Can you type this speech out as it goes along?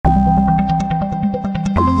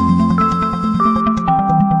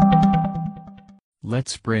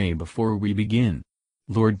Let's pray before we begin.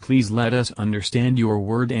 Lord, please let us understand your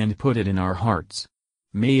word and put it in our hearts.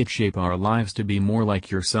 May it shape our lives to be more like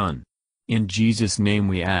your Son. In Jesus' name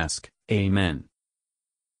we ask, Amen.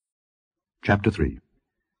 Chapter 3.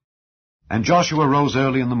 And Joshua rose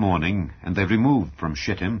early in the morning, and they removed from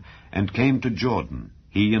Shittim, and came to Jordan,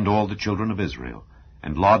 he and all the children of Israel,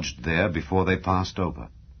 and lodged there before they passed over.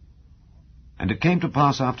 And it came to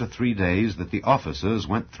pass after 3 days that the officers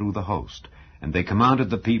went through the host, and they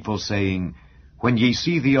commanded the people, saying, When ye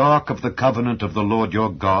see the ark of the covenant of the Lord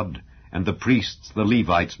your God, and the priests the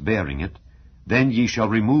Levites bearing it, then ye shall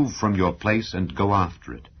remove from your place and go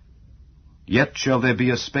after it. Yet shall there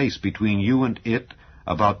be a space between you and it,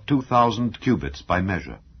 about 2,000 cubits by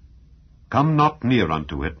measure. Come not near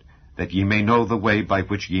unto it, that ye may know the way by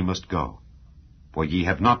which ye must go. For ye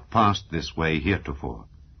have not passed this way heretofore.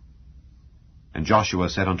 And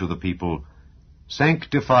Joshua said unto the people,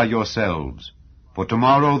 Sanctify yourselves, for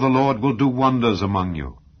tomorrow the Lord will do wonders among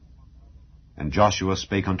you. And Joshua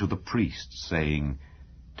spake unto the priests, saying,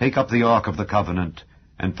 Take up the ark of the covenant,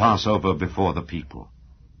 and pass over before the people.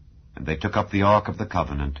 And they took up the ark of the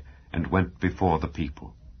covenant, and went before the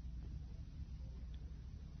people.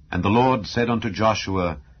 And the Lord said unto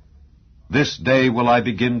Joshua, This day will I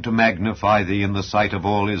begin to magnify thee in the sight of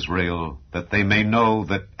all Israel, that they may know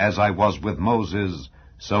that as I was with Moses,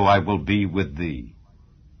 so I will be with thee.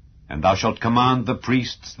 And thou shalt command the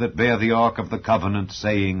priests that bear the ark of the covenant,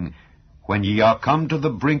 saying, When ye are come to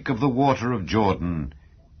the brink of the water of Jordan,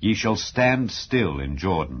 ye shall stand still in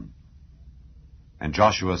Jordan. And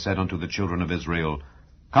Joshua said unto the children of Israel,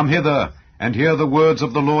 Come hither, and hear the words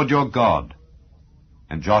of the Lord your God.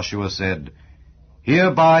 And Joshua said,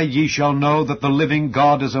 Hereby ye shall know that the living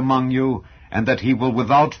God is among you, and that he will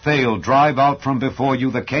without fail drive out from before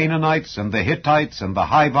you the Canaanites, and the Hittites, and the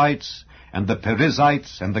Hivites, and the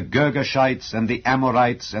Perizzites, and the Girgashites, and the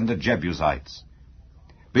Amorites, and the Jebusites.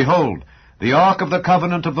 Behold, the ark of the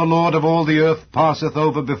covenant of the Lord of all the earth passeth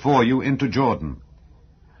over before you into Jordan.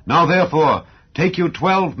 Now therefore take you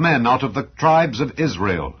 12 men out of the tribes of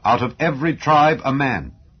Israel, out of every tribe a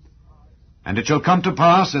man. And it shall come to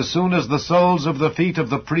pass, as soon as the soles of the feet of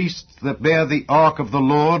the priests that bear the ark of the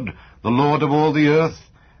Lord of all the earth,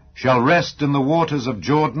 shall rest in the waters of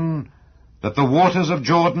Jordan, that the waters of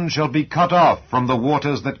Jordan shall be cut off from the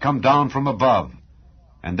waters that come down from above,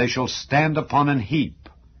 and they shall stand upon an heap.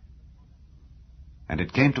 And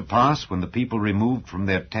it came to pass, when the people removed from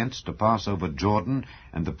their tents to pass over Jordan,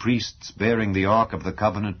 and the priests bearing the ark of the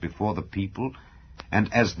covenant before the people,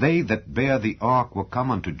 and as they that bear the ark were come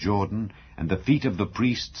unto Jordan, and the feet of the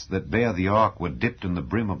priests that bear the ark were dipped in the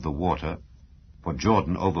brim of the water, for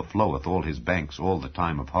Jordan overfloweth all his banks all the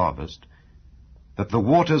time of harvest, that the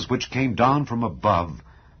waters which came down from above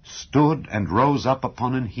stood and rose up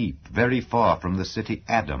upon an heap very far from the city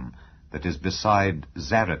Adam, that is beside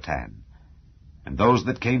Zaratan. And those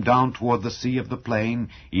that came down toward the sea of the plain,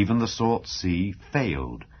 even the salt sea,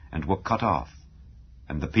 failed, and were cut off.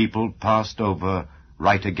 And the people passed over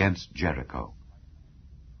right against Jericho.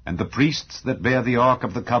 And the priests that bear the ark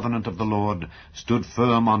of the covenant of the Lord stood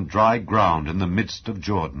firm on dry ground in the midst of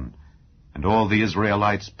Jordan. And all the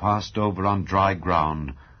Israelites passed over on dry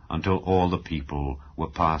ground, until all the people were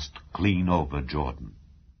passed clean over Jordan.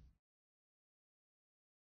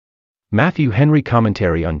 Matthew Henry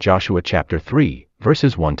Commentary on Joshua chapter 3,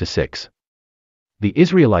 verses 1 to 6. The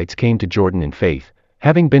Israelites came to Jordan in faith,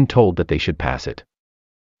 having been told that they should pass it.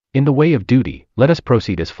 In the way of duty, let us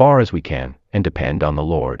proceed as far as we can, and depend on the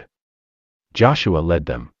Lord. Joshua led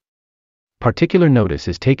them. Particular notice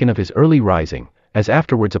is taken of his early rising, as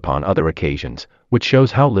afterwards upon other occasions, which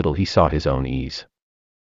shows how little he sought his own ease.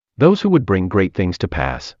 Those who would bring great things to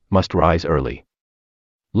pass, must rise early.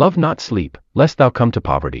 Love not sleep, lest thou come to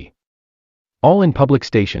poverty. All in public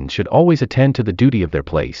stations should always attend to the duty of their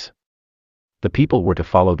place. The people were to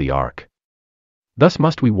follow the ark. Thus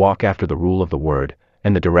must we walk after the rule of the word,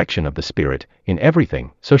 and the direction of the Spirit, in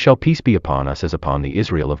everything, so shall peace be upon us as upon the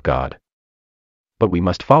Israel of God. But we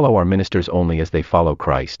must follow our ministers only as they follow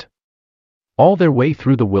Christ. All their way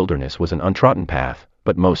through the wilderness was an untrodden path,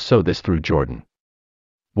 but most so this through Jordan.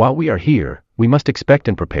 While we are here, we must expect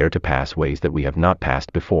and prepare to pass ways that we have not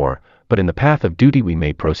passed before, but in the path of duty we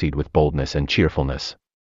may proceed with boldness and cheerfulness.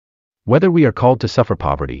 Whether we are called to suffer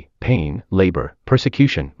poverty, pain, labor,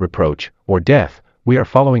 persecution, reproach, or death, we are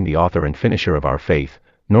following the author and finisher of our faith,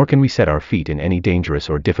 nor can we set our feet in any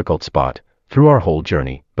dangerous or difficult spot, through our whole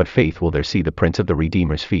journey, but faith will there see the Prince of the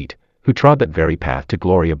Redeemer's feet, who trod that very path to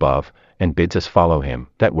glory above, and bids us follow him,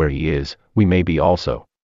 that where he is, we may be also.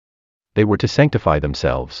 They were to sanctify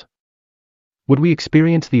themselves. Would we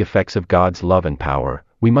experience the effects of God's love and power,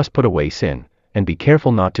 we must put away sin, and be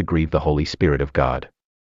careful not to grieve the Holy Spirit of God.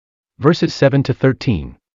 Verses 7 to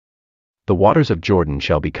 13. The waters of Jordan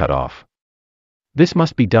shall be cut off. This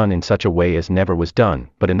must be done in such a way as never was done,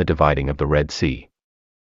 but in the dividing of the Red Sea.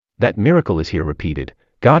 That miracle is here repeated.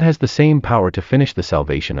 God has the same power to finish the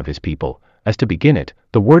salvation of his people, as to begin it.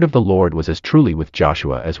 The word of the Lord was as truly with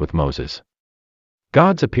Joshua as with Moses.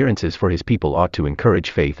 God's appearances for his people ought to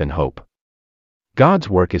encourage faith and hope. God's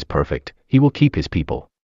work is perfect, he will keep his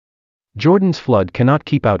people. Jordan's flood cannot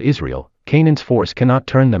keep out Israel, Canaan's force cannot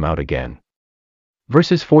turn them out again.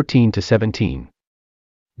 Verses 14 to 17.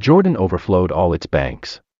 Jordan overflowed all its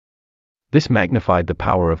banks. This magnified the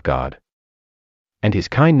power of God and his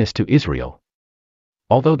kindness to Israel.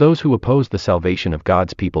 Although those who oppose the salvation of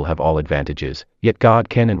God's people have all advantages, yet God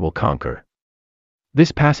can and will conquer.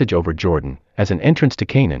 This passage over Jordan, as an entrance to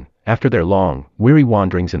Canaan, after their long, weary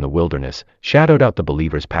wanderings in the wilderness, shadowed out the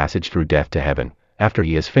believer's passage through death to heaven, after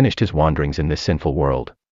he has finished his wanderings in this sinful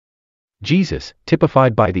world. Jesus,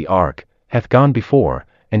 typified by the ark, hath gone before,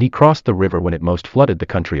 and he crossed the river when it most flooded the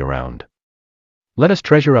country around. Let us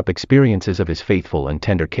treasure up experiences of his faithful and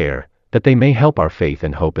tender care, that they may help our faith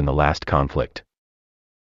and hope in the last conflict.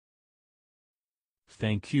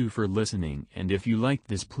 Thank you for listening, and if you liked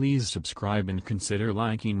this, please subscribe and consider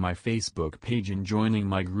liking my Facebook page and joining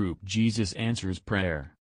my group Jesus Answers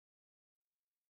Prayer.